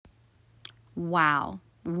Wow,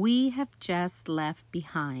 we have just left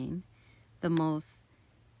behind the most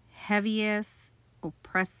heaviest,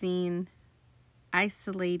 oppressing,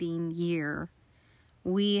 isolating year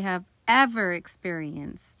we have ever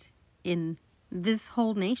experienced in this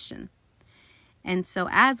whole nation. And so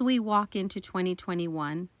as we walk into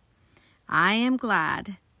 2021, I am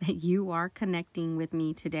glad that you are connecting with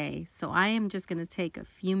me today. So I am just going to take a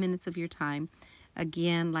few minutes of your time.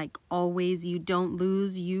 Again, like always, you don't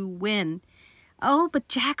lose, you win. Oh, but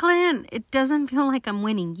Jacqueline, it doesn't feel like I'm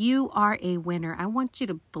winning. You are a winner. I want you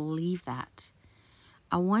to believe that.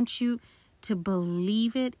 I want you to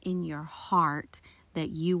believe it in your heart that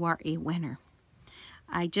you are a winner.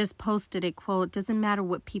 I just posted a quote. It doesn't matter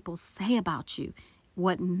what people say about you.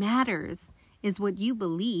 What matters is what you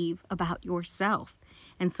believe about yourself.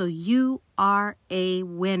 And so you are a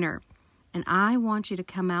winner. And I want you to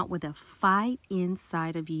come out with a fight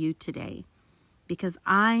inside of you today. Because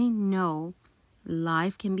I know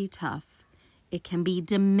life can be tough. It can be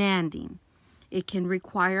demanding. It can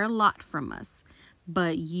require a lot from us.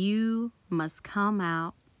 But you must come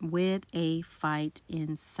out with a fight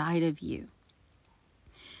inside of you.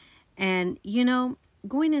 And,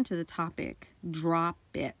 going into the topic, drop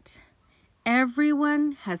it.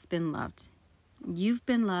 Everyone has been loved. You've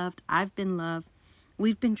been loved. I've been loved.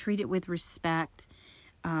 We've been treated with respect.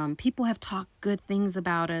 People have talked good things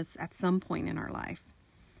about us at some point in our life.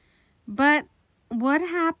 But what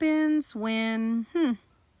happens when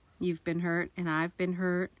you've been hurt and I've been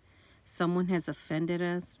hurt? Someone has offended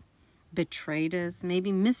us, betrayed us,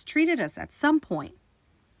 maybe mistreated us at some point.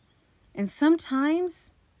 And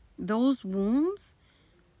sometimes those wounds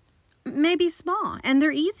may be small and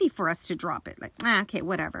they're easy for us to drop it. Like, okay,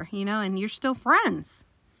 whatever, and you're still friends.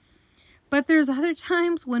 But there's other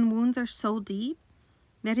times when wounds are so deep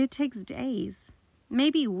that it takes days,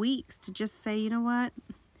 maybe weeks to just say, you know what?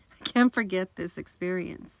 I can't forget this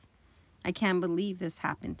experience. I can't believe this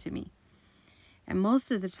happened to me. And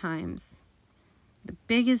most of the times, the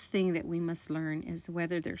biggest thing that we must learn is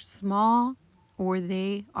whether they're small or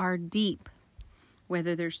they are deep,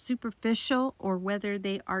 whether they're superficial or whether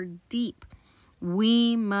they are deep.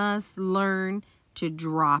 We must learn to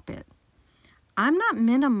drop it. I'm not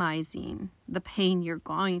minimizing the pain you're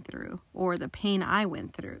going through or the pain I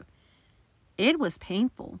went through. It was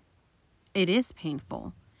painful. It is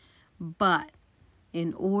painful. But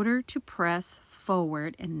in order to press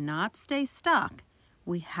forward and not stay stuck,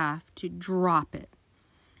 we have to drop it.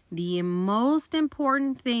 The most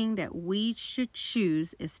important thing that we should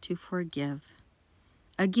choose is to forgive.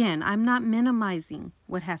 Again, I'm not minimizing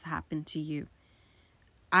what has happened to you.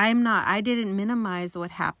 I didn't minimize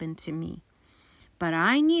what happened to me. But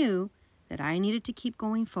I knew that I needed to keep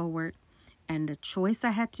going forward, and the choice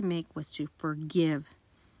I had to make was to forgive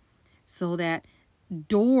so that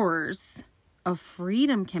doors of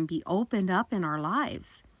freedom can be opened up in our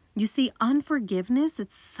lives. You see, unforgiveness,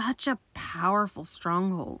 it's such a powerful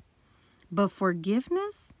stronghold. But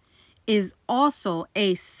forgiveness is also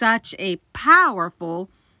such a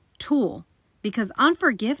powerful tool because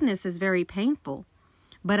unforgiveness is very painful.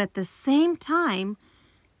 But at the same time,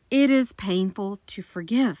 it is painful to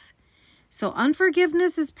forgive. So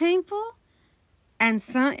unforgiveness is painful, and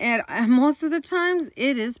most of the times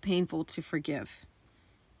it is painful to forgive.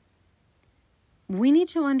 We need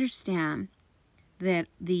to understand that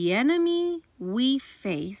the enemy we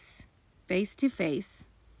face to face,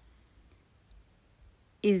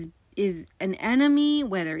 is an enemy,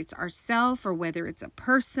 whether it's ourselves or whether it's a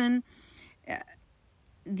person.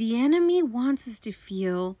 The enemy wants us to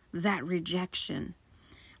feel that rejection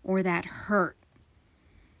or that hurt.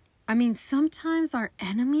 I mean, sometimes our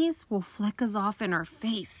enemies will flick us off in our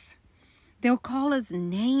face. They'll call us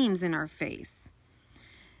names in our face.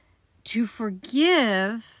 To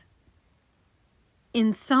forgive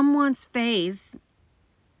in someone's face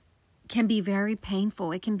can be very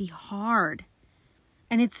painful. It can be hard.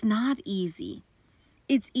 And it's not easy.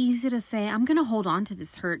 It's easy to say, I'm going to hold on to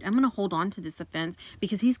this hurt. I'm going to hold on to this offense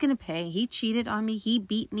because he's going to pay. He cheated on me. He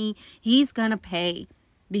beat me. He's going to pay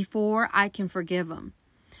before I can forgive him.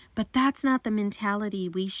 But that's not the mentality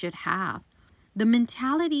we should have. The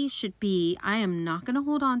mentality should be, I am not going to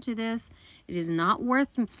hold on to this. It is not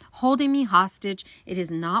worth holding me hostage. It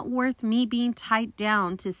is not worth me being tied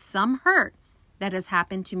down to some hurt that has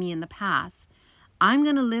happened to me in the past. I'm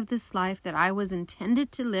going to live this life that I was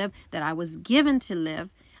intended to live, that I was given to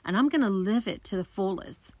live, and I'm going to live it to the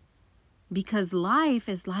fullest. Because life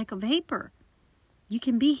is like a vapor. You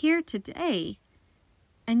can be here today,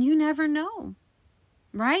 and you never know.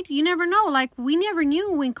 Right? You never know. Like, we never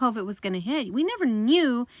knew when COVID was going to hit. We never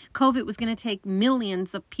knew COVID was going to take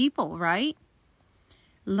millions of people, right?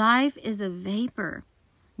 Life is a vapor.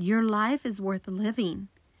 Your life is worth living.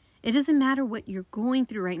 It doesn't matter what you're going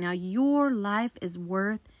through right now. Your life is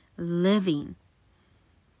worth living.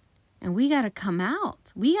 And we got to come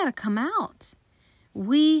out. We got to come out.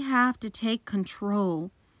 We have to take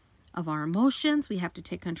control of our emotions. We have to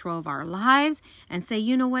take control of our lives and say,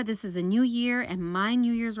 you know what? This is a new year, and my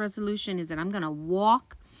New Year's resolution is that I'm going to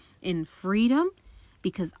walk in freedom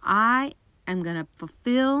because I am going to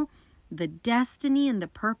fulfill the destiny and the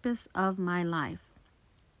purpose of my life.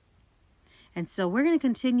 And so we're going to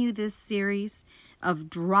continue this series of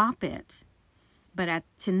Drop It. But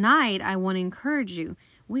tonight, I want to encourage you.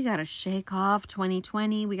 We got to shake off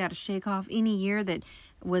 2020. We got to shake off any year that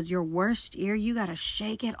was your worst year. You got to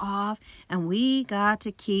shake it off. And we got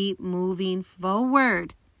to keep moving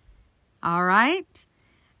forward. All right?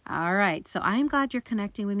 All right. So I'm glad you're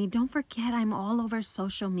connecting with me. Don't forget, I'm all over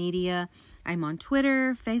social media. I'm on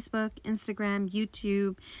Twitter, Facebook, Instagram,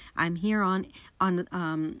 YouTube. I'm here on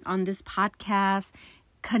this podcast.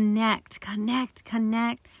 Connect.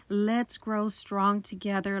 Let's grow strong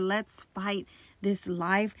together. Let's fight. This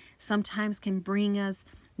life sometimes can bring us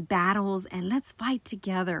battles, and let's fight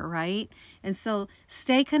together, right? And so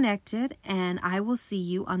stay connected, and I will see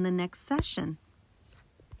you on the next session.